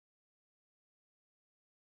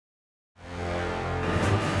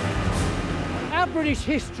British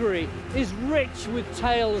history is rich with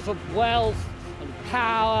tales of wealth and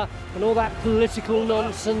power and all that political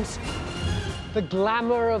nonsense. The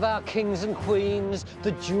glamour of our kings and queens,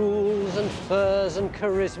 the jewels and furs and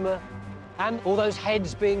charisma, and all those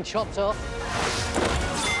heads being chopped off.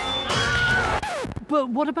 But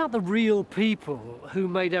what about the real people who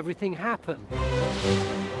made everything happen?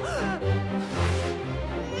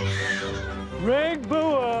 Rig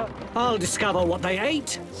Boer! I'll discover what they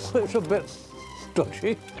ate. It's a bit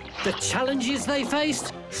dodgy. The challenges they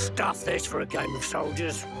faced. Stuff this for a game of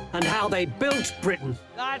soldiers. And how they built Britain.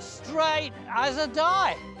 That's straight as a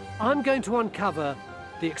die. I'm going to uncover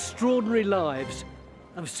the extraordinary lives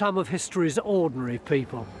of some of history's ordinary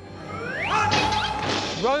people.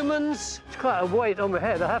 Romans. It's quite a weight on my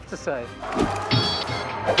head, I have to say.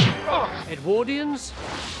 Edwardians.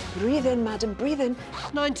 Breathe in, madam, breathe in.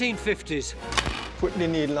 1950s. Put the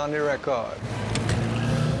needle on the record.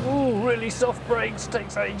 Ooh, really soft brakes,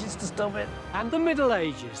 takes ages to stop it. And the Middle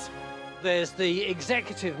Ages. There's the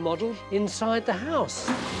executive model inside the house.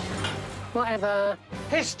 Whatever.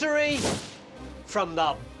 History from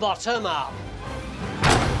the bottom up.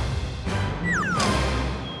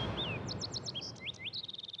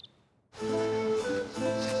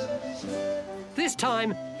 This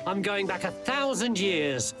time, I'm going back 1,000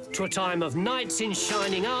 years to a time of knights in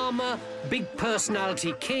shining armour, big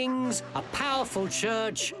personality kings, a powerful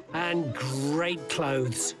church, and great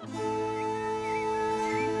clothes.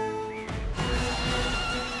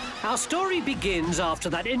 Our story begins after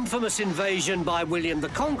that infamous invasion by William the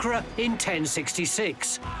Conqueror in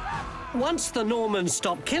 1066. Once the Normans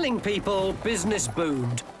stopped killing people, business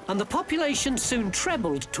boomed, and the population soon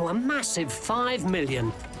trebled to a massive 5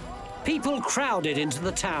 million. People crowded into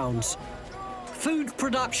the towns. Food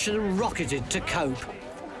production rocketed to cope.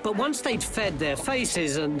 But once they'd fed their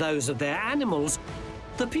faces and those of their animals,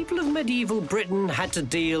 the people of medieval Britain had to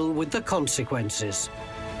deal with the consequences.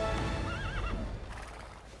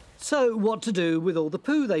 So what to do with all the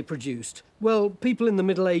poo they produced? Well, people in the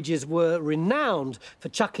Middle Ages were renowned for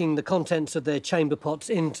chucking the contents of their chamber pots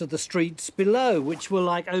into the streets below, which were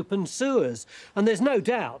like open sewers. And there's no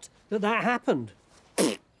doubt that that happened.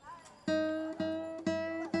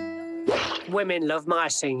 Women love my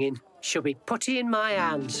singing. She'll be putty in my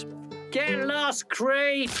hands. Get lost,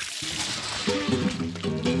 creep!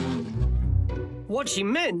 What she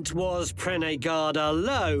meant was prenez garde à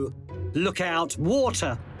l'eau, look out,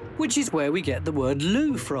 water, which is where we get the word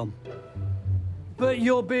loo from. But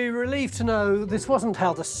you'll be relieved to know this wasn't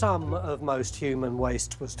how the sum of most human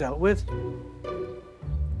waste was dealt with.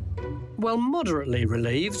 Well, moderately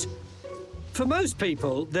relieved. For most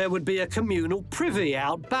people, there would be a communal privy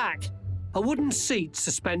out back, a wooden seat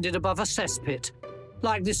suspended above a cesspit,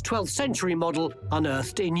 like this 12th century model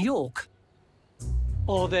unearthed in York.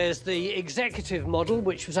 Or there's the executive model,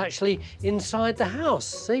 which was actually inside the house.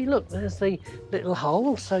 See, look, there's the little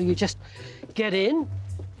hole, so you just get in,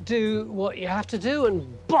 do what you have to do, and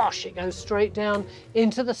bosh, it goes straight down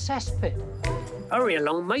into the cesspit. Hurry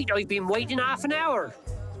along, mate, I've been waiting half an hour.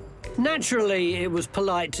 Naturally, it was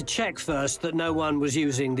polite to check first that no one was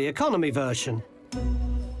using the economy version.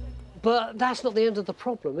 But that's not the end of the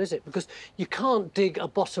problem, is it? Because you can't dig a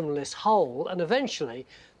bottomless hole, and eventually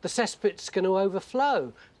the cesspit's going to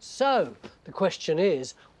overflow. So the question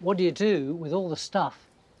is, what do you do with all the stuff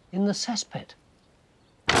in the cesspit?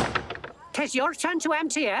 'Tis your turn to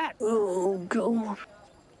empty it. Oh, God.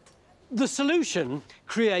 The solution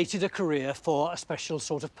created a career for a special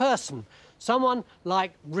sort of person. Someone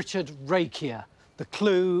like Richard Rakiere. The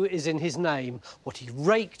clue is in his name. What he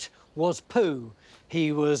raked was poo.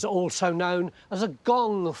 He was also known as a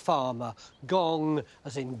Gong Farmer. Gong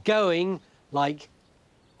as in going, like,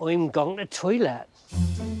 I'm going to toilet.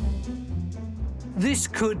 This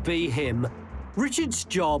could be him. Richard's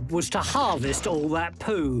job was to harvest all that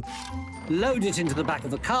poo, load it into the back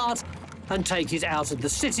of a cart, and take it out of the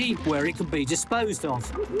city where it could be disposed of.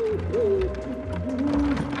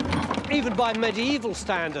 Even by medieval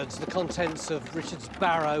standards, the contents of Richard's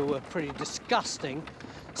barrow were pretty disgusting.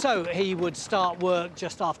 So he would start work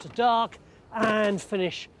just after dark and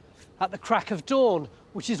finish at the crack of dawn,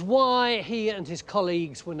 which is why he and his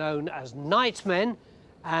colleagues were known as Nightmen,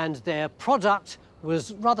 and their product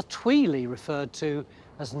was rather tweely referred to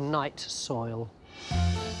as night soil.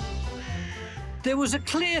 There was a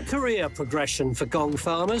clear career progression for Gong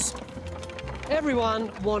Farmers. Everyone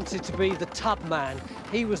wanted to be the tub man.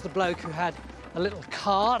 He was the bloke who had a little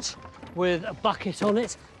cart with a bucket on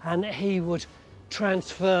it, and he would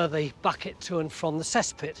transfer the bucket to and from the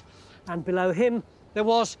cesspit. And below him, there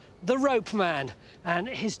was the rope man, and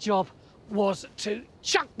his job was to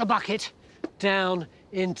chuck the bucket down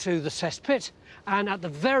into the cesspit and at the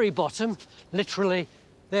very bottom, literally,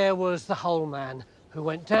 there was the hole man who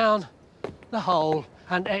went down the hole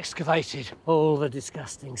and excavated all the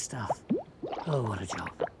disgusting stuff. Oh, what a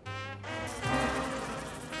job.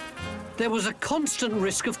 There was a constant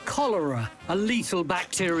risk of cholera, a lethal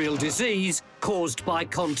bacterial disease caused by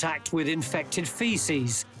contact with infected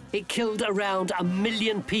feces. It killed around 1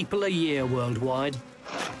 million people a year worldwide.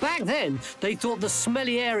 Back then, they thought the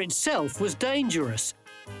smelly air itself was dangerous.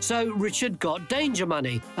 So Richard got danger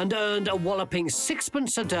money and earned a walloping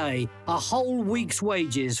 6pence a day, a whole week's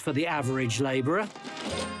wages for the average labourer.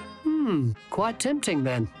 Quite tempting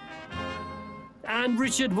then. And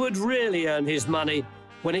Richard would really earn his money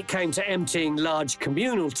when it came to emptying large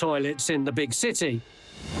communal toilets in the big city.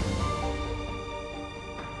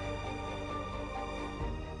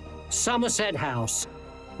 Somerset House,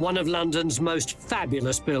 one of London's most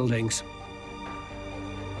fabulous buildings.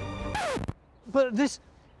 But this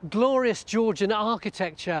glorious Georgian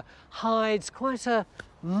architecture hides quite a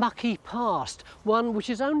mucky past, one which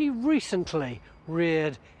has only recently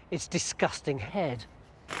reared its disgusting head.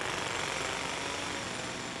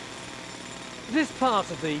 This part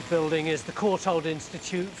of the building is the Courtauld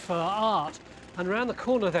Institute for Art, and around the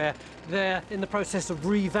corner there, they're in the process of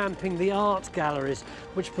revamping the art galleries,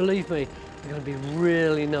 which, believe me, are going to be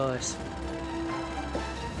really nice.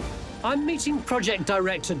 I'm meeting project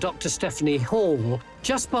director Dr. Stephanie Hall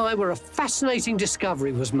just by where a fascinating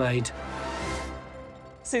discovery was made.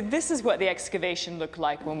 So this is what the excavation looked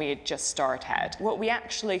like when we had just started. What we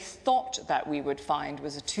actually thought that we would find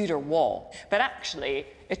was a Tudor wall, but actually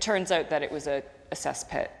it turns out that it was a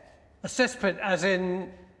cesspit. A cesspit as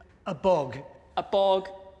in a bog? A bog,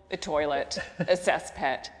 a toilet, a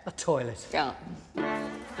cesspit. A toilet. Yeah.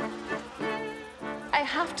 I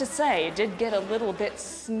have to say, it did get a little bit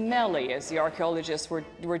smelly as the archaeologists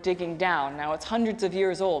were digging down. Now, it's hundreds of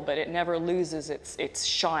years old, but it never loses its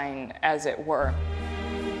shine, as it were.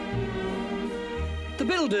 The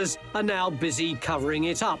builders are now busy covering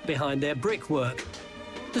it up behind their brickwork.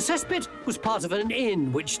 The cesspit was part of an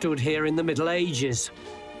inn which stood here in the Middle Ages.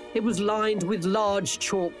 It was lined with large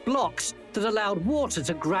chalk blocks that allowed water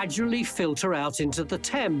to gradually filter out into the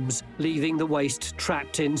Thames, leaving the waste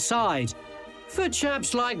trapped inside, for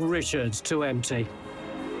chaps like Richard to empty.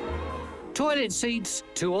 Toilet seats,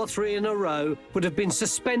 2 or 3 in a row, would have been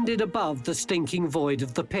suspended above the stinking void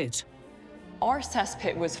of the pit. Our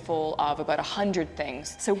cesspit was full of about 100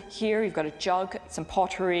 things. So here you've got a jug, some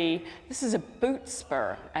pottery. This is a boot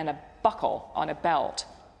spur and a buckle on a belt.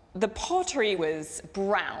 The pottery was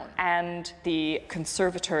brown and the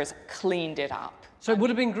conservators cleaned it up. So it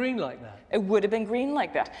would have been green like that? It would have been green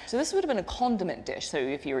like that. So this would have been a condiment dish. So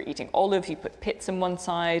if you were eating olives, you put pits in one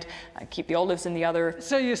side and keep the olives in the other.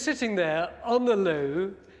 So you're sitting there on the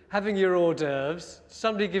loo, having your hors d'oeuvres,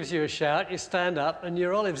 somebody gives you a shout, you stand up and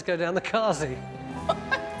your olives go down the Kazi.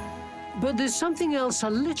 But there's something else a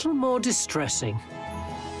little more distressing.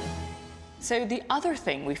 So the other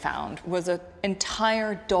thing we found was an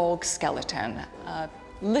entire dog skeleton, a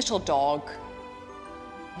little dog.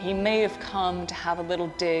 He may have come to have a little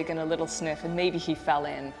dig and a little sniff, and maybe he fell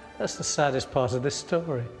in. That's the saddest part of this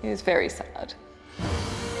story. It was very sad.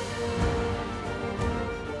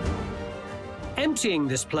 Emptying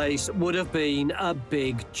this place would have been a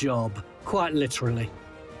big job, quite literally.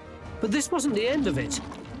 But this wasn't the end of it.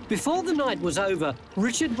 Before the night was over,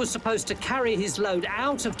 Richard was supposed to carry his load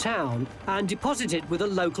out of town and deposit it with a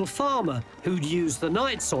local farmer who'd use the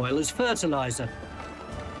night soil as fertiliser.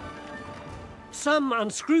 Some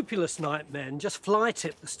unscrupulous nightmen just fly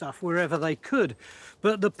tip the stuff wherever they could,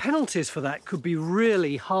 but the penalties for that could be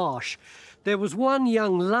really harsh. There was one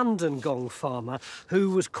young London Gong Farmer who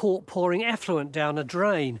was caught pouring effluent down a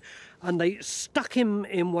drain, and they stuck him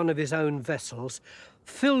in one of his own vessels,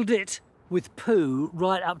 filled it with poo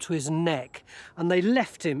right up to his neck, and they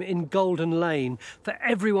left him in Golden Lane for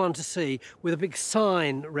everyone to see with a big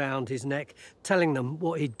sign round his neck telling them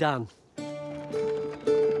what he'd done.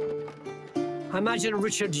 I imagine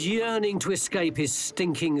Richard yearning to escape his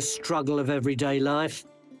stinking struggle of everyday life.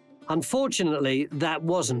 Unfortunately, that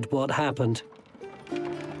wasn't what happened.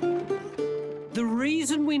 The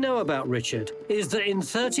reason we know about Richard is that in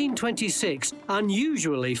 1326,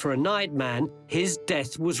 unusually for a nightman, his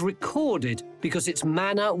death was recorded because its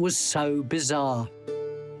manner was so bizarre.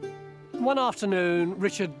 One afternoon,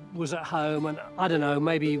 Richard was at home and, I don't know,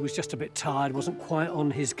 maybe he was just a bit tired, wasn't quite on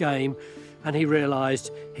his game, and he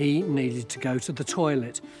realised he needed to go to the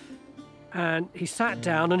toilet. And he sat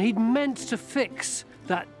down and he'd meant to fix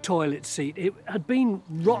that toilet seat. It had been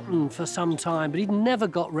rotten for some time, but he'd never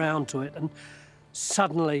got round to it. And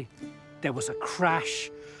suddenly there was a crash,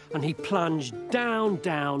 and he plunged down,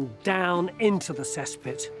 down, down into the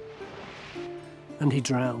cesspit. And he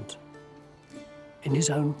drowned in his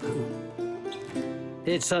own poo.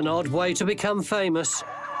 It's an odd way to become famous.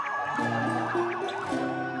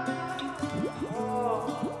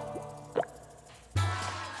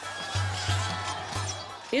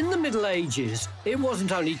 In the Middle Ages, it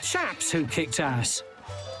wasn't only chaps who kicked ass.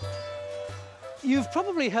 You've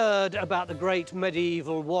probably heard about the great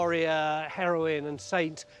medieval warrior, heroine and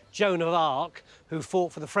saint Joan of Arc, who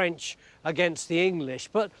fought for the French against the English.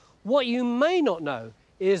 But what you may not know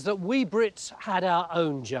is that we Brits had our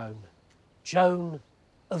own Joan, Joan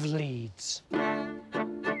of Leeds.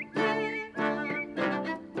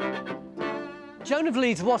 Joan of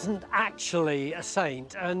Leeds wasn't actually a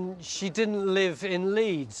saint, and she didn't live in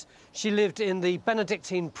Leeds. She lived in the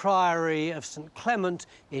Benedictine Priory of St Clement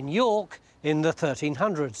in York in the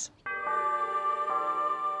 1300s.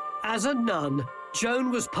 As a nun,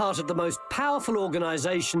 Joan was part of the most powerful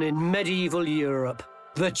organisation in medieval Europe,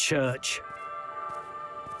 the Church.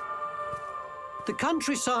 The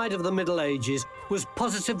countryside of the Middle Ages was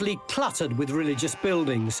positively cluttered with religious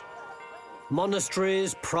buildings.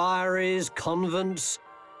 Monasteries, priories, convents.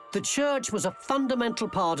 The church was a fundamental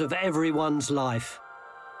part of everyone's life.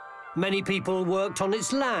 Many people worked on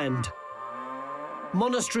its land.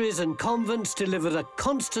 Monasteries and convents delivered a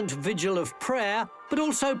constant vigil of prayer, but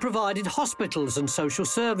also provided hospitals and social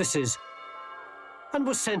services, and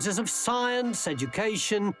were centres of science,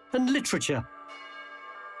 education, and literature.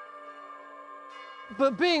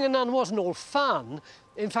 But being a nun wasn't all fun.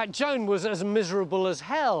 In fact, Joan was as miserable as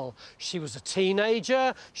hell. She was a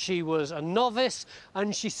teenager, she was a novice,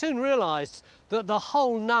 and she soon realised that the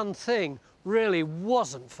whole nun thing really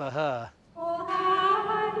wasn't for her.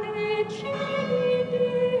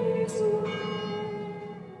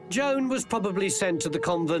 Joan was probably sent to the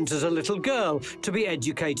convent as a little girl to be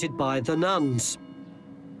educated by the nuns.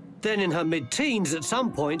 Then in her mid-teens at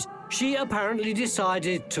some point, she apparently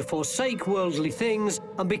decided to forsake worldly things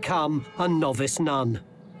and become a novice nun.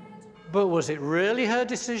 But was it really her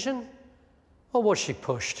decision? Or was she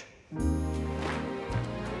pushed?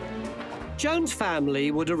 Joan's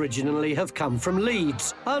family would originally have come from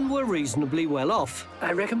Leeds and were reasonably well off.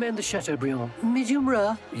 I recommend the Chateaubriand. Medium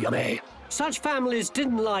rare. Yummy. Such families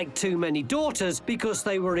didn't like too many daughters because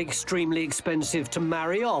they were extremely expensive to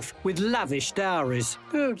marry off with lavish dowries.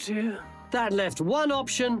 Oh dear. That left one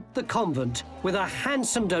option, the convent, with a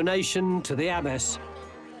handsome donation to the abbess.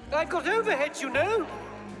 I've got overheads, you know.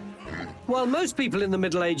 While most people in the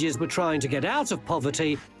Middle Ages were trying to get out of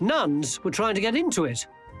poverty, nuns were trying to get into it.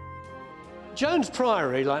 Joan's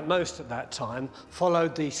priory, like most at that time,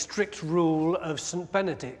 followed the strict rule of St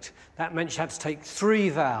Benedict. That meant she had to take 3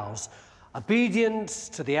 vows. Obedience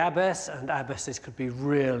to the abbess, and abbesses could be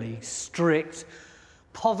really strict,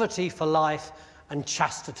 poverty for life, and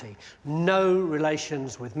chastity. No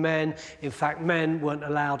relations with men. In fact, men weren't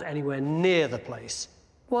allowed anywhere near the place.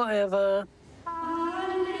 Whatever.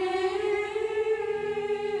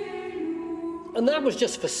 And that was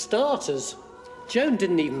just for starters. Joan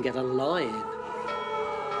didn't even get a lie in.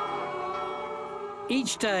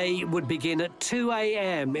 Each day would begin at 2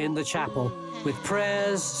 a.m. in the chapel, with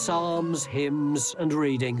prayers, psalms, hymns, and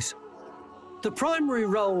readings. The primary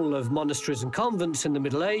role of monasteries and convents in the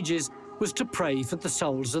Middle Ages was to pray for the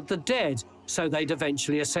souls of the dead, so they'd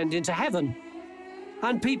eventually ascend into heaven.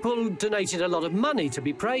 And people donated a lot of money to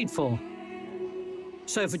be prayed for.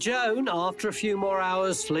 So for Joan, after a few more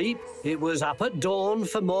hours' sleep, it was up at dawn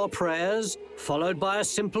for more prayers, followed by a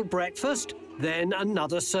simple breakfast, then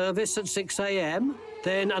another service at 6 a.m,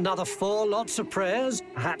 then another 4 lots of prayers,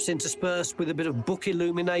 perhaps interspersed with a bit of book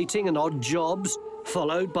illuminating and odd jobs,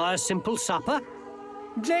 followed by a simple supper.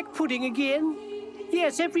 Black pudding again?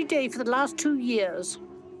 Yes, every day for the last 2 years.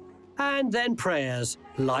 And then prayers,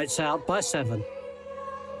 lights out by 7.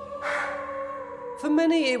 For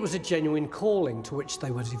many, it was a genuine calling to which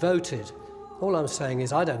they were devoted. All I'm saying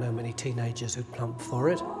is I don't know many teenagers who'd plump for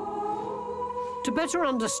it. To better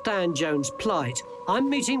understand Joan's plight, I'm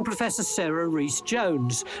meeting Professor Sarah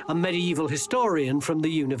Rhys-Jones, a medieval historian from the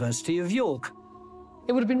University of York.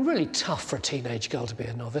 It would have been really tough for a teenage girl to be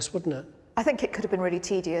a novice, wouldn't it? I think it could have been really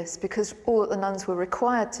tedious because all that the nuns were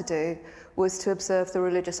required to do was to observe the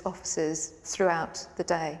religious offices throughout the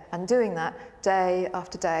day. And doing that day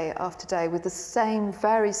after day after day with the same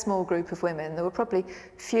very small group of women, there were probably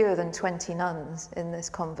fewer than 20 nuns in this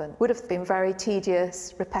convent, would have been very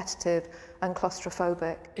tedious, repetitive and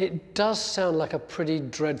claustrophobic. It does sound like a pretty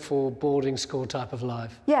dreadful boarding school type of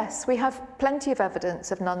life. Yes, we have plenty of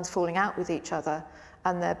evidence of nuns falling out with each other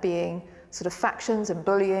and there being sort of factions and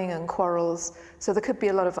bullying and quarrels. So there could be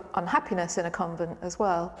a lot of unhappiness in a convent as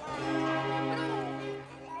well.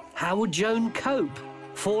 How would Joan cope?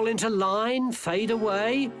 Fall into line, fade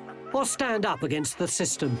away, or stand up against the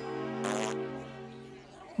system?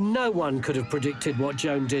 No one could have predicted what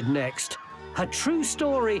Joan did next. Her true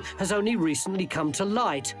story has only recently come to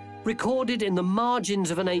light, recorded in the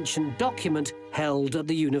margins of an ancient document held at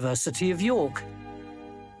the University of York.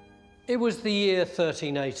 It was the year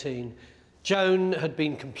 1318. Joan had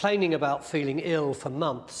been complaining about feeling ill for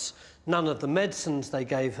months. None of the medicines they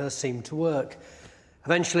gave her seemed to work.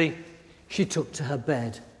 Eventually, she took to her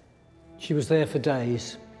bed. She was there for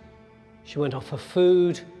days. She went off her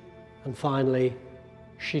food, and finally,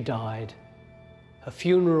 she died. Her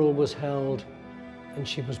funeral was held, and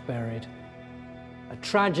she was buried. A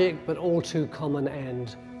tragic but all too common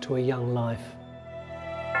end to a young life.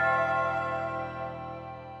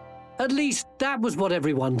 At least that was what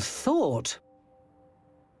everyone thought.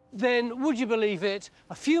 Then, would you believe it,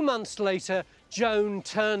 a few months later, Joan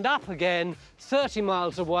turned up again, 30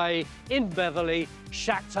 miles away, in Beverley,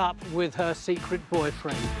 shacked up with her secret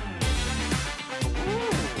boyfriend.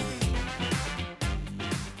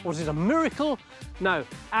 Was it a miracle? No,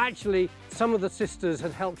 actually, some of the sisters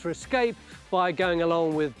had helped her escape by going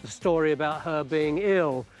along with the story about her being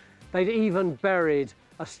ill. They'd even buried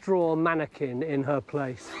a straw mannequin in her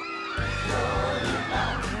place.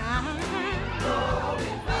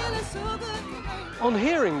 On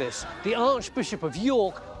hearing this, the Archbishop of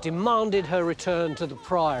York demanded her return to the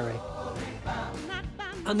priory.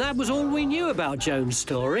 And that was all we knew about Joan's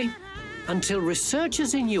story, until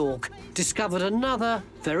researchers in York discovered another,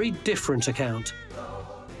 very different account.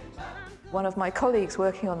 One of my colleagues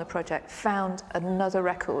working on the project found another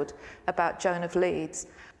record about Joan of Leeds.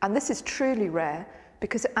 And this is truly rare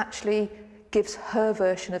because it actually gives her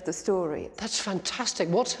version of the story. That's fantastic.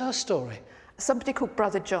 What's her story? Somebody called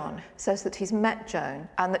Brother John says that he's met Joan,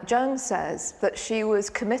 and that Joan says that she was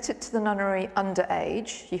committed to the nunnery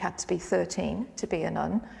underage. You had to be 13 to be a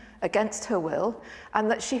nun, against her will,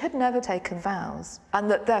 and that she had never taken vows,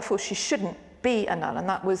 and that therefore she shouldn't be a nun, and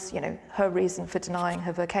that was, you know, her reason for denying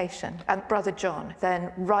her vocation. And Brother John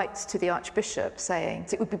then writes to the Archbishop saying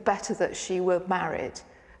it would be better that she were married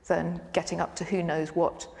than getting up to who knows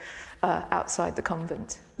what outside the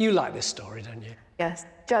convent. You like this story, don't you? Yes.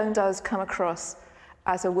 Joan does come across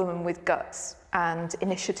as a woman with guts and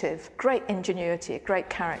initiative, great ingenuity, a great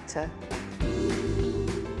character.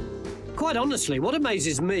 Quite honestly, what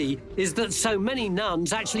amazes me is that so many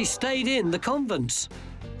nuns actually stayed in the convents.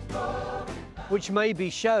 Which maybe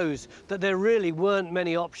shows that there really weren't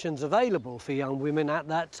many options available for young women at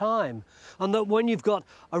that time. And that when you've got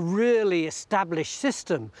a really established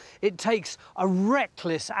system, it takes a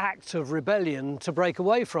reckless act of rebellion to break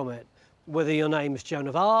away from it, whether your name's Joan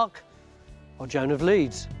of Arc or Joan of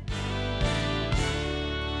Leeds.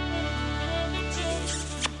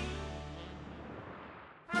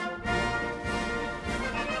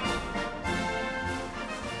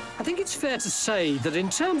 I think it's fair to say that in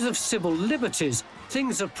terms of civil liberties,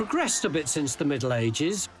 things have progressed a bit since the Middle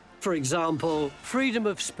Ages. For example, freedom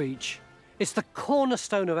of speech. It's the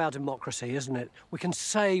cornerstone of our democracy, isn't it? We can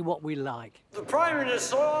say what we like. The Prime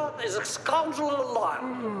Minister is a scoundrel and a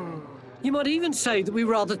liar. You might even say that we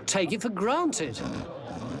rather take it for granted.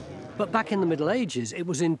 But back in the Middle Ages, it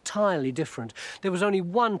was entirely different. There was only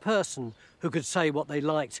one person who could say what they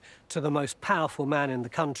liked to the most powerful man in the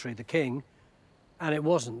country, the king. And it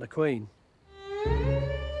wasn't the Queen.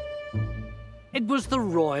 It was the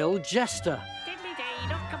royal jester. Diddly-dee,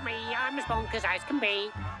 look at me, I'm as bonkers as can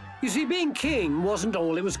be. You see, being king wasn't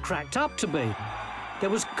all it was cracked up to be.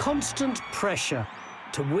 There was constant pressure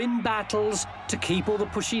to win battles, to keep all the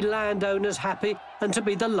pushy landowners happy, and to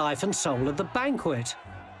be the life and soul of the banquet.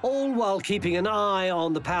 All while keeping an eye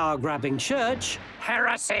on the power-grabbing church,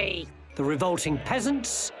 Heresy! the revolting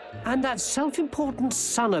peasants, and that self-important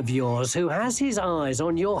son of yours who has his eyes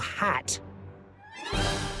on your hat.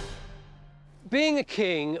 Being a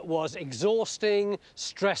king was exhausting,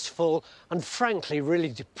 stressful, and frankly, really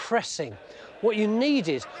depressing. What you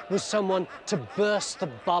needed was someone to burst the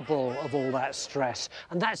bubble of all that stress.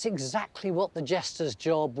 And that's exactly what the jester's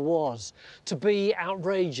job was, to be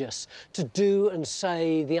outrageous, to do and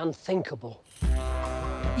say the unthinkable.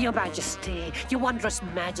 Your Majesty, your wondrous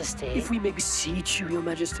Majesty. If we may beseech you, Your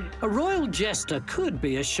Majesty. A royal jester could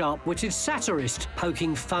be a sharp-witted satirist,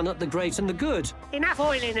 poking fun at the great and the good. Enough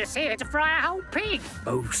oiliness here to fry a whole pig.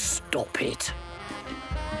 Oh, stop it.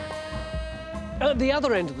 At the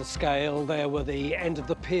other end of the scale, there were the end of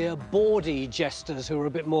the pier bawdy jesters who were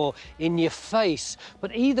a bit more in your face.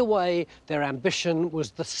 But either way, their ambition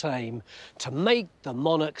was the same, to make the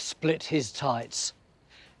monarch split his tights.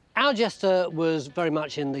 Our jester was very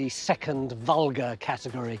much in the second vulgar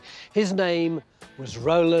category. His name was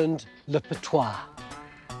Roland Le Patois.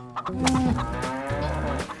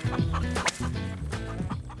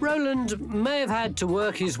 Roland may have had to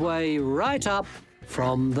work his way right up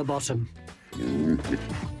from the bottom.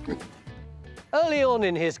 Early on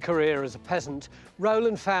in his career as a peasant,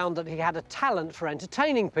 Roland found that he had a talent for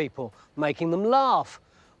entertaining people, making them laugh.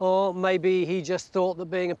 Or maybe he just thought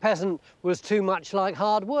that being a peasant was too much like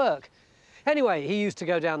hard work. Anyway, he used to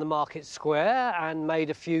go down the market square and made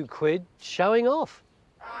a few quid showing off.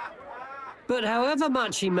 But however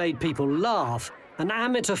much he made people laugh, an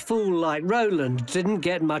amateur fool like Roland didn't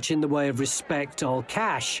get much in the way of respect or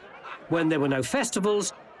cash. When there were no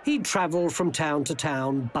festivals, he'd travel from town to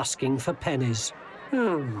town busking for pennies.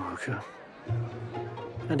 Oh, okay.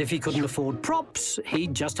 And if he couldn't afford props,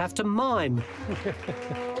 he'd just have to mime.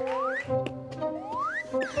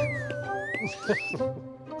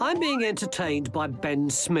 I'm being entertained by Ben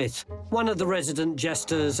Smith, one of the resident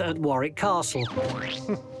jesters at Warwick Castle.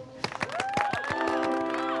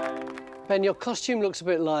 Ben, your costume looks a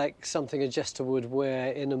bit like something a jester would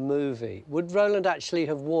wear in a movie. Would Roland actually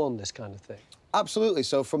have worn this kind of thing? Absolutely.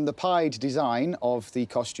 So from the pied design of the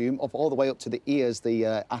costume, up all the way up to the ears,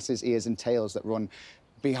 the ass's ears and tails that run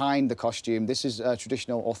behind the costume, this is a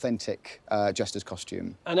traditional, authentic jester's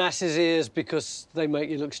costume. An ass's ears because they make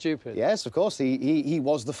you look stupid? Yes, of course. He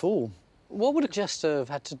was the fool. What would a jester have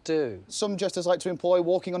had to do? Some jesters like to employ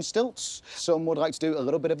walking on stilts. Some would like to do a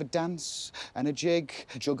little bit of a dance and a jig,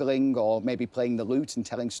 juggling, or maybe playing the lute and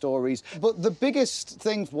telling stories. But the biggest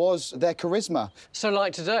thing was their charisma. So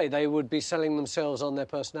like today, they would be selling themselves on their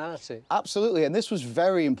personality? Absolutely, and this was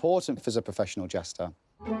very important as a professional jester.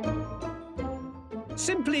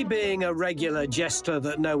 Simply being a regular jester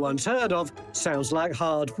that no one's heard of sounds like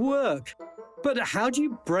hard work. But how do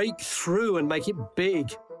you break through and make it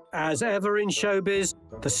big? As ever in showbiz,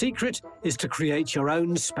 the secret is to create your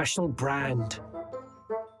own special brand.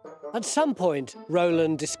 At some point,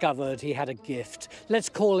 Roland discovered he had a gift. Let's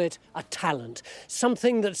call it a talent,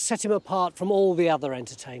 something that set him apart from all the other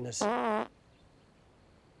entertainers. That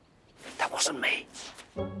wasn't me.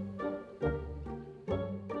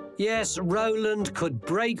 Yes, Roland could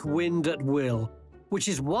break wind at will, which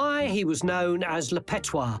is why he was known as Le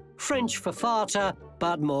Patois, French for farter,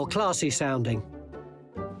 but more classy sounding.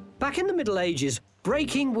 Back in the Middle Ages,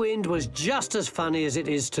 breaking wind was just as funny as it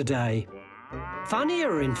is today.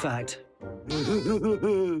 Funnier, in fact.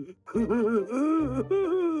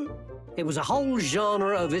 It was a whole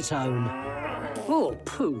genre of its own. Oh,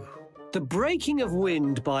 pooh. The breaking of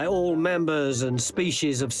wind by all members and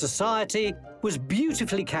species of society was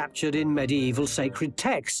beautifully captured in medieval sacred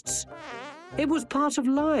texts. It was part of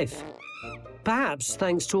life, perhaps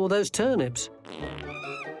thanks to all those turnips.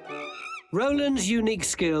 Roland's unique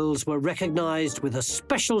skills were recognised with a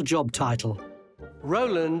special job title.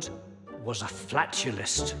 Roland was a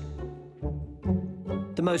flatulist.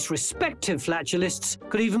 The most respected flatulists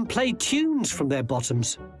could even play tunes from their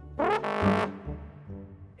bottoms.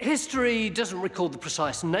 History doesn't record the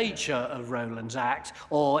precise nature of Roland's act,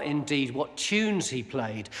 or indeed what tunes he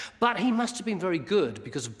played, but he must have been very good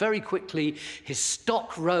because very quickly his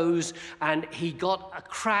stock rose and he got a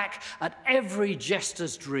crack at every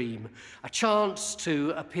jester's dream, a chance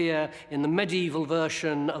to appear in the medieval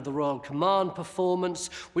version of the Royal Command performance,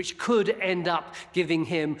 which could end up giving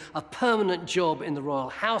him a permanent job in the royal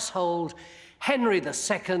household, Henry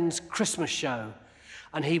II's Christmas show.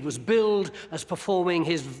 And he was billed as performing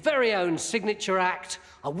his very own signature act,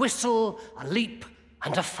 a whistle, a leap,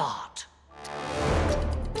 and a fart.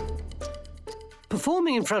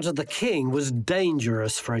 Performing in front of the king was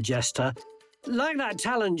dangerous for a jester. Like that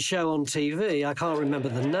talent show on TV, I can't remember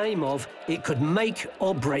the name of, it could make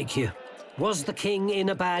or break you. Was the king in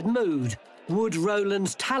a bad mood? Would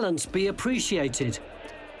Roland's talents be appreciated?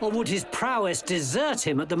 Or would his prowess desert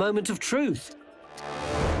him at the moment of truth?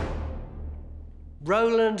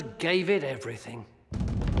 Roland gave it everything.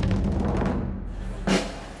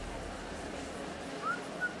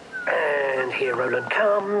 And here Roland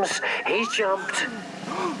comes. He's jumped.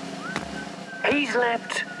 He's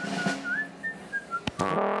leapt.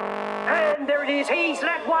 And there it is. He's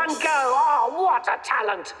let one go. Oh, what a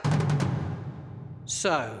talent!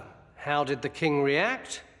 So, how did the king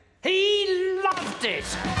react? He loved it!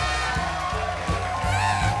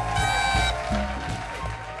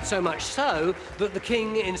 So much so that the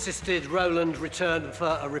king insisted Roland return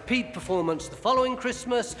for a repeat performance the following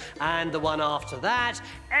Christmas and the one after that,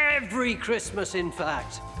 every Christmas in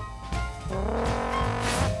fact.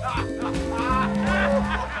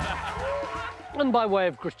 And by way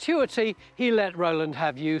of gratuity, he let Roland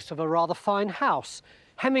have use of a rather fine house,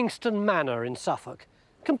 Hemmingston Manor in Suffolk,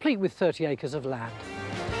 complete with 30 acres of land.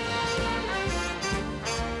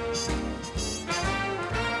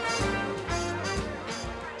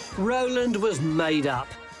 Roland was made up.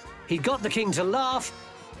 He'd got the king to laugh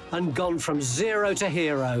and gone from zero to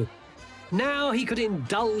hero. Now he could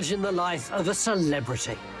indulge in the life of a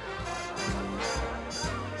celebrity.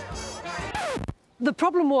 The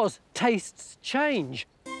problem was, tastes change.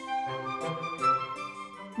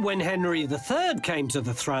 When Henry III came to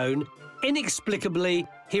the throne, inexplicably,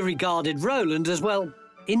 he regarded Roland as, well,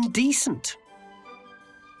 indecent.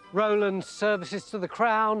 Roland's services to the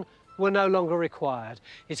crown were no longer required.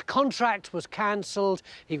 His contract was cancelled,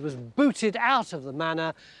 he was booted out of the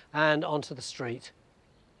manor and onto the street.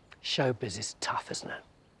 Showbiz is tough, isn't it?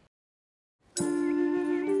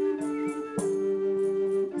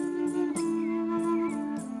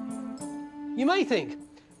 You may think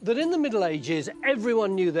that in the Middle Ages,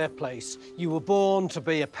 everyone knew their place. You were born to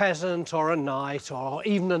be a peasant or a knight or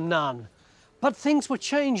even a nun. But things were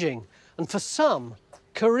changing, and for some,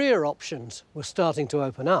 career options were starting to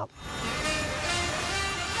open up.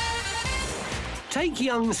 Take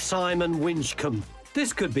young Simon Winchcombe.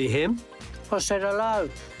 This could be him. I said hello.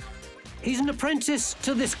 He's an apprentice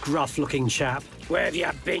to this gruff-looking chap. Where have you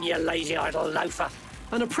been, you lazy idle loafer?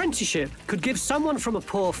 An apprenticeship could give someone from a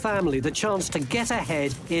poor family the chance to get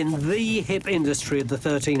ahead in the hip industry of the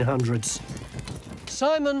 1300s.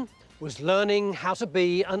 Simon was learning how to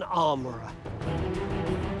be an armourer.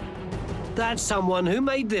 That's someone who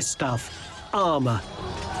made this stuff, armour.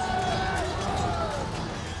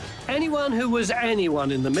 Anyone who was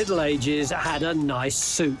anyone in the Middle Ages had a nice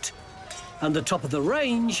suit. And the top of the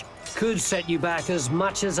range could set you back as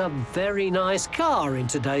much as a very nice car in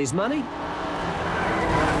today's money.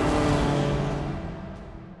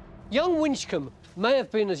 Young Winchcombe may have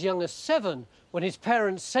been as young as 7 when his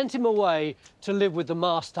parents sent him away to live with the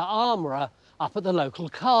master armourer up at the local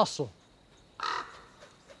castle.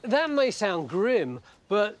 That may sound grim,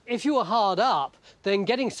 but if you were hard up, then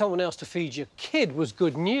getting someone else to feed your kid was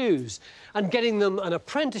good news, and getting them an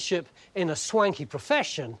apprenticeship in a swanky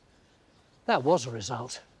profession, that was a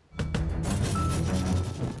result.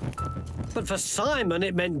 But for Simon,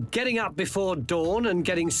 it meant getting up before dawn and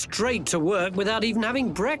getting straight to work without even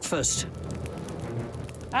having breakfast.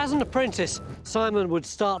 As an apprentice, Simon would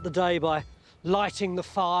start the day by lighting the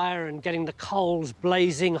fire and getting the coals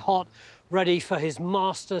blazing hot, ready for his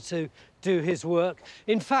master to do his work.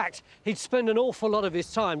 In fact, he'd spend an awful lot of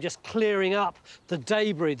his time just clearing up the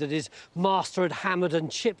debris that his master had hammered and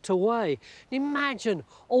chipped away. Imagine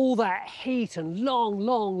all that heat and long,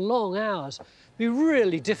 long, long hours. It'd be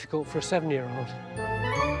really difficult for a 7-year-old.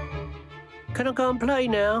 Can I go and play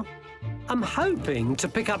now? I'm hoping to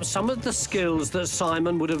pick up some of the skills that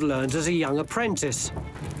Simon would have learned as a young apprentice.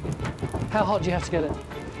 How hot do you have to get it?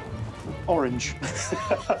 Orange.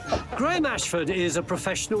 Graham Ashford is a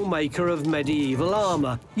professional maker of medieval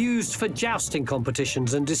armour, used for jousting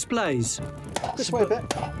competitions and displays. This way a bit.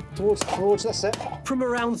 Towards, that's it. From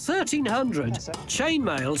around 1300,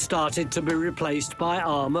 chainmail started to be replaced by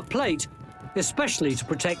armour plate, especially to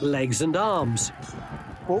protect legs and arms.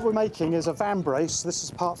 What we're making is a van brace. This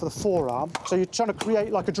is part for the forearm. So you're trying to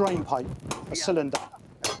create like a drain pipe, a cylinder.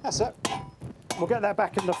 That's it. We'll get that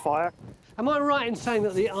back in the fire. Am I right in saying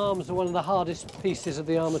that the arms are one of the hardest pieces of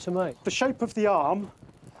the armour to make? The shape of the arm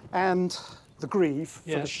and the greave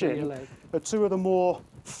for the shin are two of the more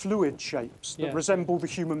fluid shapes that resemble the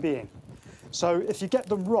human being. So if you get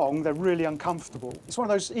them wrong, they're really uncomfortable. It's one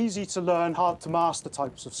of those easy to learn, hard to master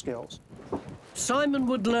types of skills. Simon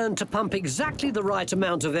would learn to pump exactly the right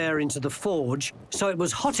amount of air into the forge so it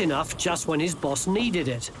was hot enough just when his boss needed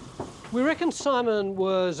it. We reckon Simon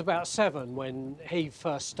was about 7 when he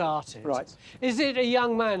first started. Right. Is it a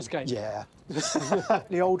young man's game? Yeah.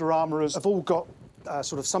 The older armourers have all got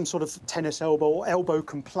some sort of tennis elbow or elbow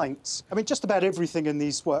complaints. I mean, just about everything in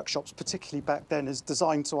these workshops, particularly back then, is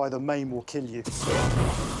designed to either maim or kill you.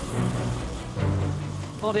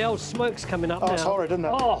 Oh, the old smoke's coming up now. Oh, it's horrid, isn't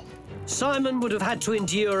it? Oh! Simon would have had to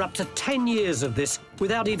endure up to 10 years of this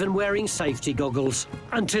without even wearing safety goggles.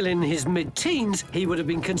 Until in his mid-teens, he would have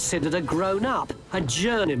been considered a grown-up, a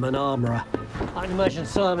journeyman armourer. I can imagine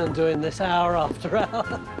Simon doing this hour after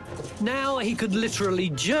hour. Now he could literally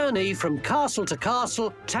journey from castle to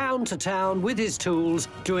castle, town to town with his tools,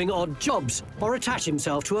 doing odd jobs, or attach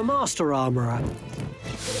himself to a master armourer.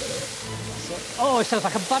 Oh, it sounds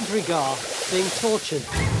like a budrigar being tortured.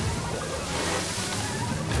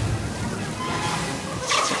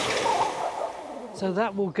 So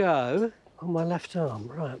that will go on my left arm,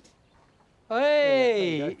 right.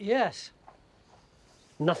 Hey, yes.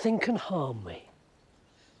 Nothing can harm me.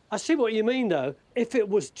 I see what you mean, though. If it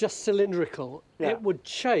was just cylindrical, it would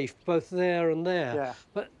chafe both there and there. Yeah.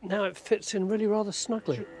 But now it fits in really rather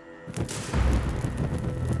snugly.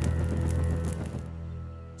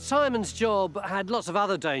 Simon's job had lots of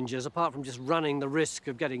other dangers, apart from just running the risk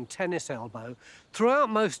of getting tennis elbow. Throughout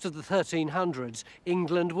most of the 1300s,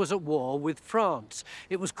 England was at war with France.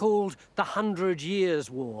 It was called the 100 Years'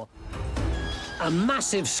 War. A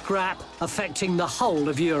massive scrap affecting the whole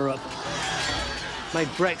of Europe. Made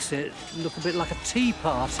Brexit look a bit like a tea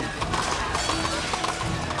party.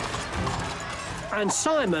 And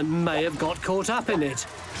Simon may have got caught up in it.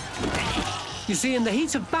 You see, in the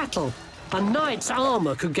heat of battle, a knight's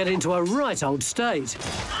armour could get into a right old state.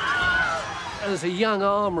 As a young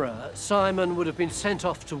armourer, Simon would have been sent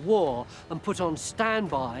off to war and put on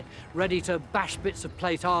standby, ready to bash bits of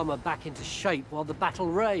plate armour back into shape while the battle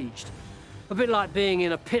raged. A bit like being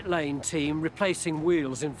in a pit lane team replacing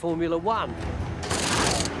wheels in Formula One.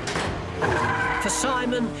 For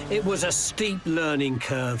Simon, it was a steep learning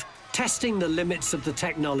curve, testing the limits of the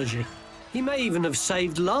technology. He may even have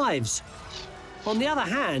saved lives. On the other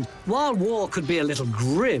hand, while war could be a little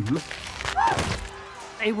grim,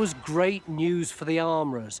 it was great news for the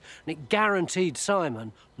armourers, and it guaranteed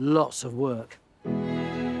Simon lots of work.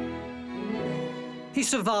 He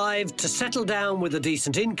survived to settle down with a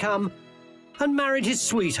decent income and married his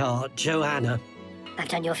sweetheart, Joanna. I've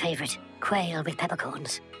done your favourite, quail with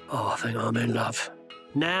peppercorns. Oh, I think I'm in love.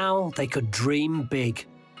 Now they could dream big.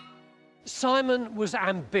 Simon was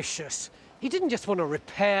ambitious. He didn't just want to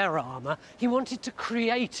repair armour, he wanted to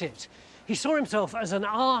create it. He saw himself as an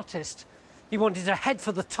artist. He wanted to head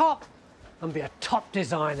for the top and be a top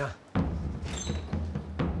designer.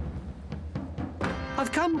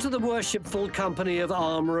 I've come to the worshipful company of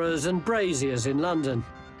armourers and braziers in London.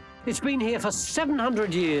 It's been here for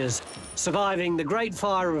 700 years, surviving the Great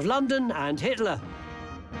Fire of London and Hitler.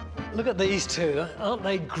 Look at these two, aren't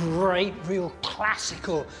they great, real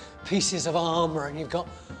classical pieces of armour? And you've got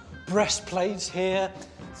breastplates here,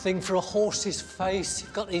 thing for a horse's face,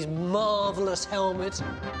 you've got these marvellous helmets.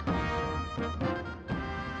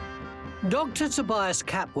 Dr. Tobias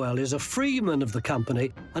Capwell is a freeman of the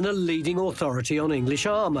company and a leading authority on English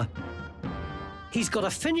armour. He's got a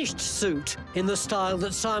finished suit in the style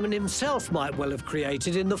that Simon himself might well have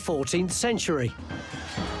created in the 14th century.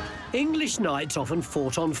 English knights often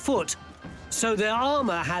fought on foot, so their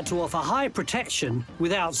armour had to offer high protection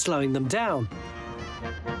without slowing them down.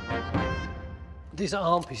 These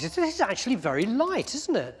arm pieces, this is actually very light,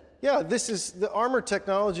 isn't it? Yeah, this is the armor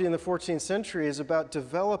technology in the 14th century is about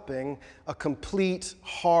developing a complete,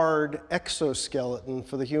 hard exoskeleton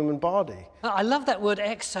for the human body. I love that word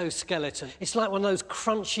exoskeleton. It's like one of those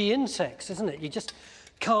crunchy insects, isn't it? You just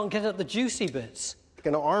can't get at the juicy bits.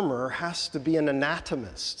 An armorer has to be an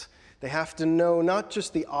anatomist. They have to know not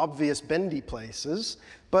just the obvious bendy places,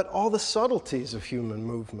 but all the subtleties of human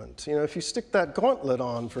movement. You know, if you stick that gauntlet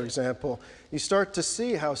on, for example, you start to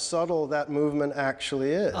see how subtle that movement actually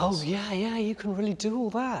is. Oh, yeah, you can really do all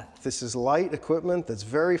that. This is light equipment that's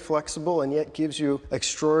very flexible and yet gives you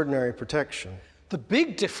extraordinary protection. The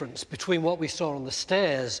big difference between what we saw on the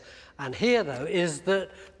stairs and here, though, is that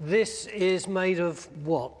this is made of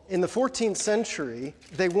what? In the 14th century,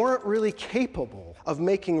 they weren't really capable of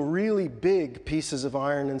making really big pieces of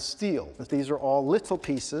iron and steel. These are all little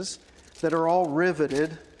pieces that are all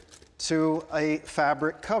riveted to a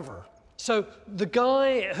fabric cover. So the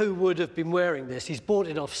guy who would have been wearing this, he's bought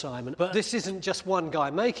it off Simon, but this isn't just one guy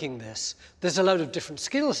making this. There's a load of different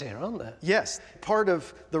skills here, aren't there? Yes. Part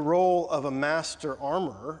of the role of a master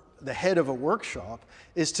armorer, the head of a workshop,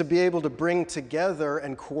 is to be able to bring together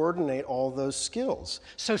and coordinate all those skills.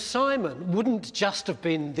 So Simon wouldn't just have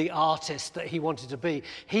been the artist that he wanted to be.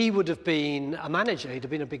 He would have been a manager, he'd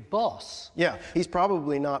have been a big boss. Yeah, he's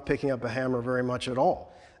probably not picking up a hammer very much at all.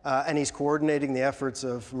 And he's coordinating the efforts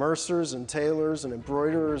of mercers and tailors and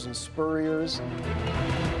embroiderers and spurriers.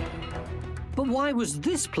 But why was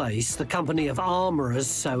this place, the company of armourers,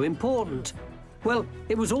 so important? Well,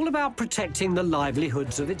 it was all about protecting the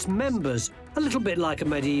livelihoods of its members, a little bit like a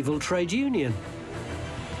medieval trade union.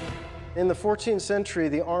 In the 14th century,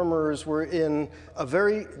 the armorers were in a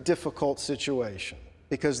very difficult situation.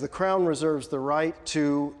 because the Crown reserves the right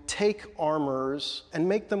to take armours and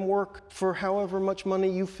make them work for however much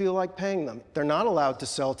money you feel like paying them. They're not allowed to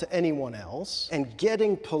sell to anyone else, and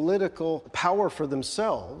getting political power for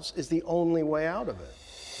themselves is the only way out of it.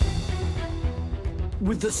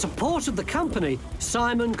 With the support of the company,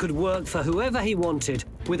 Simon could work for whoever he wanted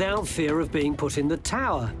without fear of being put in the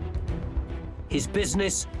tower. His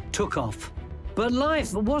business took off. But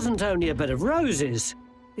life wasn't only a bed of roses.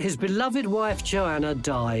 His beloved wife Joanna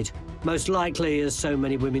died, most likely, as so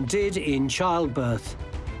many women did, in childbirth.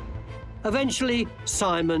 Eventually,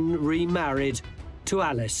 Simon remarried to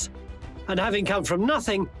Alice. And having come from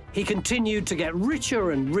nothing, he continued to get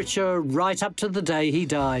richer and richer right up to the day he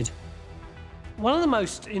died. One of the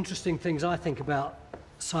most interesting things I think about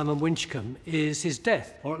Simon Winchcombe is his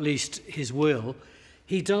death, or at least his will.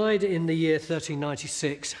 He died in the year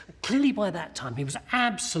 1396. Clearly by that time he was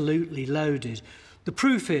absolutely loaded. The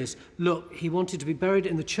proof is, look, he wanted to be buried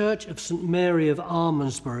in the church of St Mary of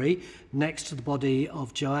Almondsbury, next to the body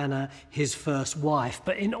of Joanna, his first wife.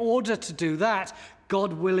 But in order to do that,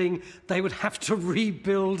 God willing, they would have to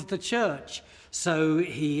rebuild the church. So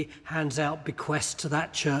he hands out bequests to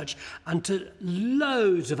that church and to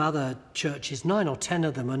loads of other churches, 9 or 10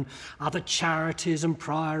 of them, and other charities and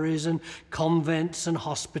priories and convents and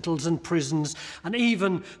hospitals and prisons, and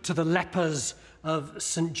even to the lepers of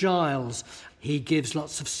St Giles. He gives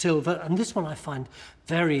lots of silver, and this one I find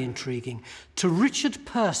very intriguing. To Richard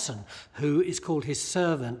Person, who is called his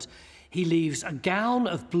servant, he leaves a gown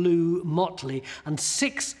of blue motley and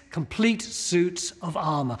 6 complete suits of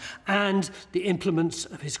armour and the implements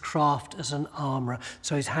of his craft as an armourer.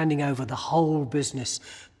 So he's handing over the whole business.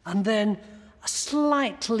 And then a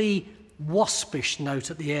slightly waspish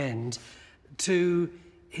note at the end. To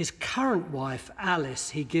his current wife, Alice,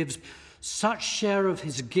 he gives such share of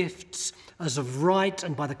his gifts as of right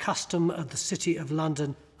and by the custom of the City of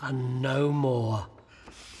London, and no more.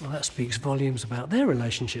 Well, that speaks volumes about their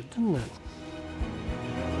relationship, doesn't it?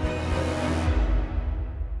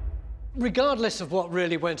 Regardless of what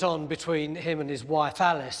really went on between him and his wife,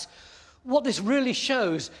 Alice, what this really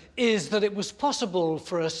shows is that it was possible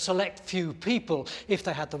for a select few people, if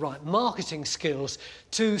they had the right marketing skills,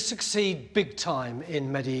 to succeed big time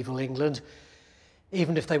in medieval England,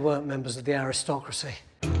 even if they weren't members of the aristocracy.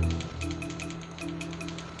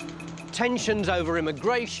 Tensions over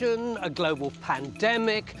immigration, a global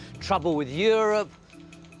pandemic, trouble with Europe.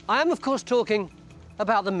 I am, of course, talking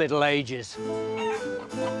about the Middle Ages.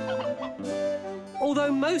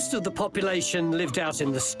 Although most of the population lived out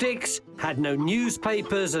in the sticks, had no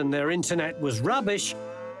newspapers and their internet was rubbish,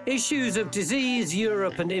 issues of disease,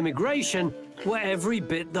 Europe and immigration were every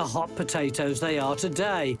bit the hot potatoes they are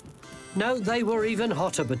today. No, they were even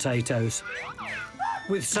hotter potatoes,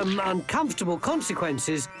 with some uncomfortable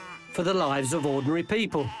consequences for the lives of ordinary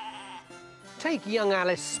people. Take young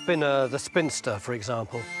Alice Spinner, the spinster, for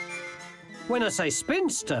example. When I say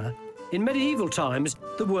spinster, in medieval times,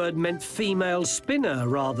 the word meant female spinner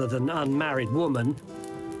rather than unmarried woman.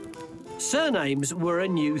 Surnames were a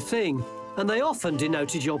new thing, and they often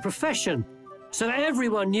denoted your profession, so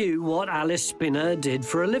everyone knew what Alice Spinner did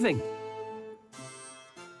for a living.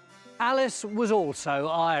 Alice was also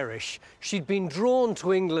Irish. She'd been drawn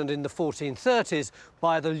to England in the 1430s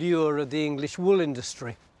by the lure of the English wool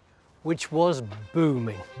industry, which was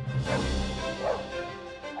booming.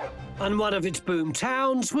 And one of its boom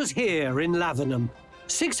towns was here in Lavenham.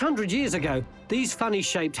 600 years ago, these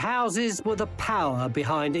funny-shaped houses were the power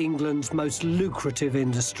behind England's most lucrative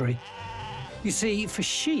industry. You see, for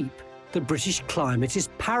sheep, the British climate is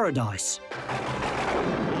paradise.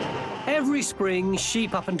 Every spring,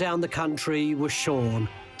 sheep up and down the country were shorn.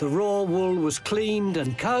 The raw wool was cleaned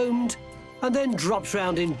and combed, and then dropped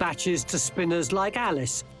round in batches to spinners like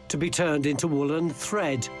Alice to be turned into woolen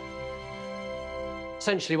thread.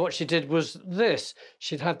 Essentially, what she did was this.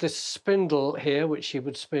 She'd have this spindle here, which she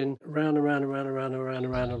would spin round and round and round and round and round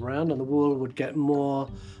and round and round, and the wool would get more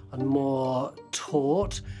and more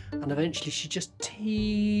taut, and eventually she'd just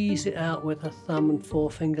tease it out with her thumb and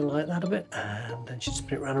forefinger like that a bit, and then she'd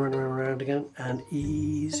spin it round and round and round and round again and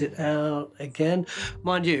ease it out again.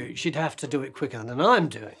 Mind you, she'd have to do it quicker than I'm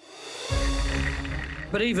doing.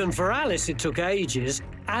 But even for Alice, it took ages.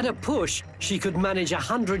 At a push, she could manage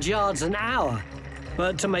 100 yards an hour.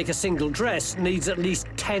 But to make a single dress needs at least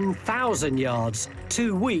 10,000 yards.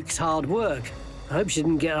 2 weeks hard work. I hope she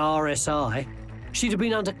didn't get RSI. She'd have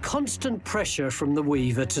been under constant pressure from the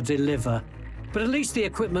weaver to deliver. But at least the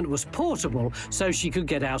equipment was portable, so she could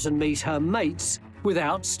get out and meet her mates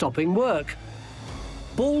without stopping work.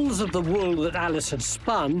 Balls of the wool that Alice had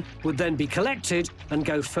spun would then be collected and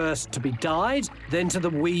go first to be dyed, then to the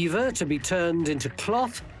weaver to be turned into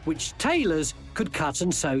cloth, which tailors could cut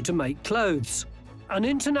and sew to make clothes. An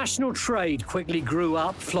international trade quickly grew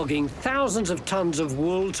up, flogging thousands of tons of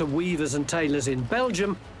wool to weavers and tailors in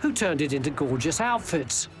Belgium, who turned it into gorgeous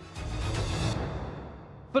outfits.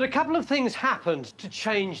 But a couple of things happened to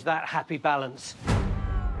change that happy balance.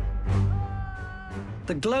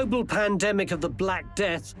 The global pandemic of the Black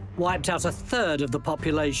Death wiped out a third of the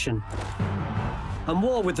population. And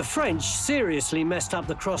war with the French seriously messed up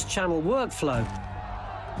the cross-channel workflow.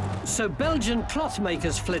 So Belgian cloth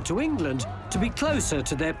makers fled to England to be closer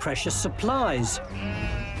to their precious supplies.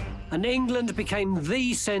 And England became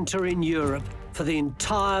the centre in Europe for the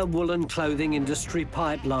entire woolen clothing industry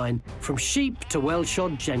pipeline, from sheep to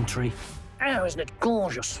well-shod gentry. Oh, isn't it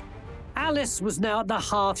gorgeous? Alice was now at the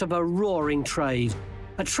heart of a roaring trade,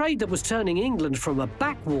 a trade that was turning England from a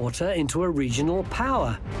backwater into a regional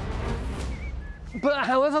power. But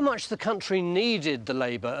however much the country needed the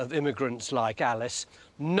labour of immigrants like Alice,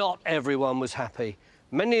 not everyone was happy.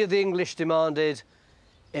 Many of the English demanded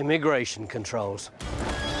immigration controls.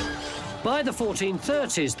 By the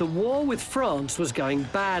 1430s, the war with France was going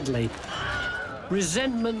badly.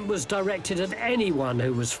 Resentment was directed at anyone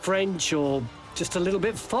who was French or just a little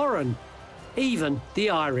bit foreign, even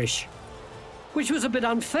the Irish. Which was a bit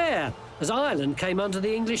unfair, as Ireland came under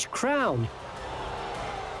the English crown.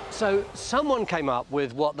 So someone came up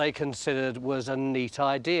with what they considered was a neat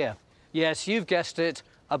idea. Yes, you've guessed it,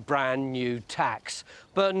 a brand new tax.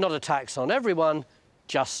 But not a tax on everyone,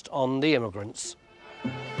 just on the immigrants.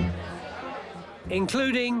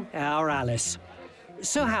 Including our Alice.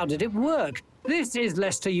 So how did it work? This is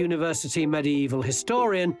Leicester University medieval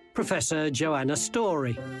historian, Professor Joanna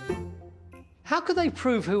Story. How could they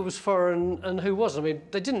prove who was foreign and who wasn't? I mean,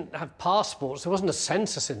 they didn't have passports. There wasn't a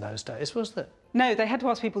census in those days, was there? No, they had to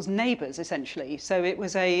ask people's neighbours, essentially. So it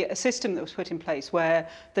was a system that was put in place where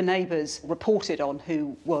the neighbours reported on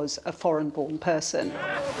who was a foreign-born person.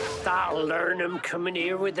 That'll learn them coming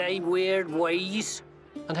here with their weird ways.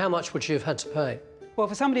 And how much would you have had to pay? Well,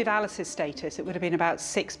 for somebody of Alice's status, it would have been about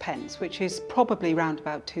 6p, which is probably round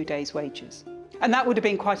about 2 days' wages. And that would have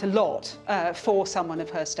been quite a lot for someone of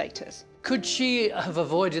her status. Could she have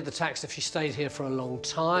avoided the tax if she stayed here for a long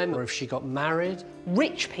time, or if she got married?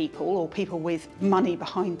 Rich people, or people with money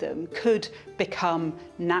behind them, could become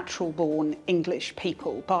natural-born English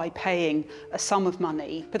people by paying a sum of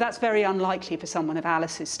money, but that's very unlikely for someone of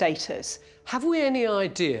Alice's status. Have we any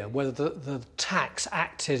idea whether the tax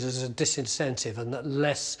acted as a disincentive and that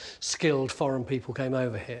less skilled foreign people came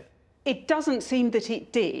over here? It doesn't seem that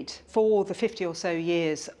it did. For the 50 or so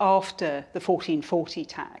years after the 1440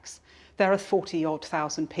 tax, there are 40-odd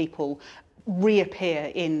thousand people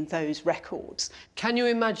reappear in those records. Can you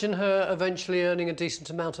imagine her eventually earning a decent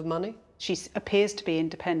amount of money? She appears to be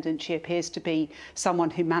independent. She appears to be someone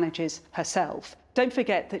who manages herself. Don't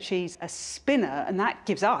forget that she's a spinner, and that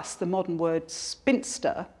gives us the modern word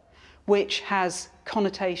spinster, which has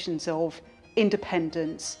connotations of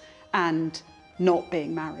independence and not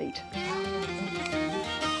being married.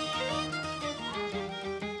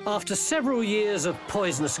 After several years of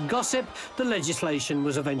poisonous gossip, the legislation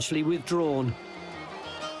was eventually withdrawn.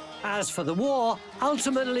 As for the war,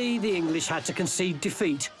 ultimately the English had to concede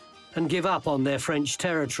defeat and give up on their French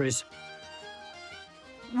territories.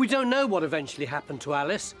 We don't know what eventually happened to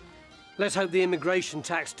Alice. Let's hope the immigration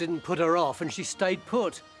tax didn't put her off and she stayed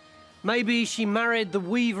put. Maybe she married the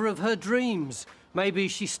weaver of her dreams. Maybe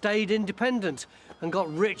she stayed independent and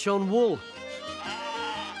got rich on wool.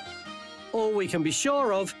 All we can be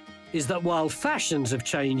sure of is that while fashions have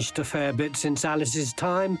changed a fair bit since Alice's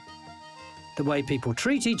time, the way people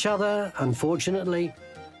treat each other, unfortunately,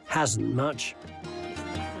 hasn't much.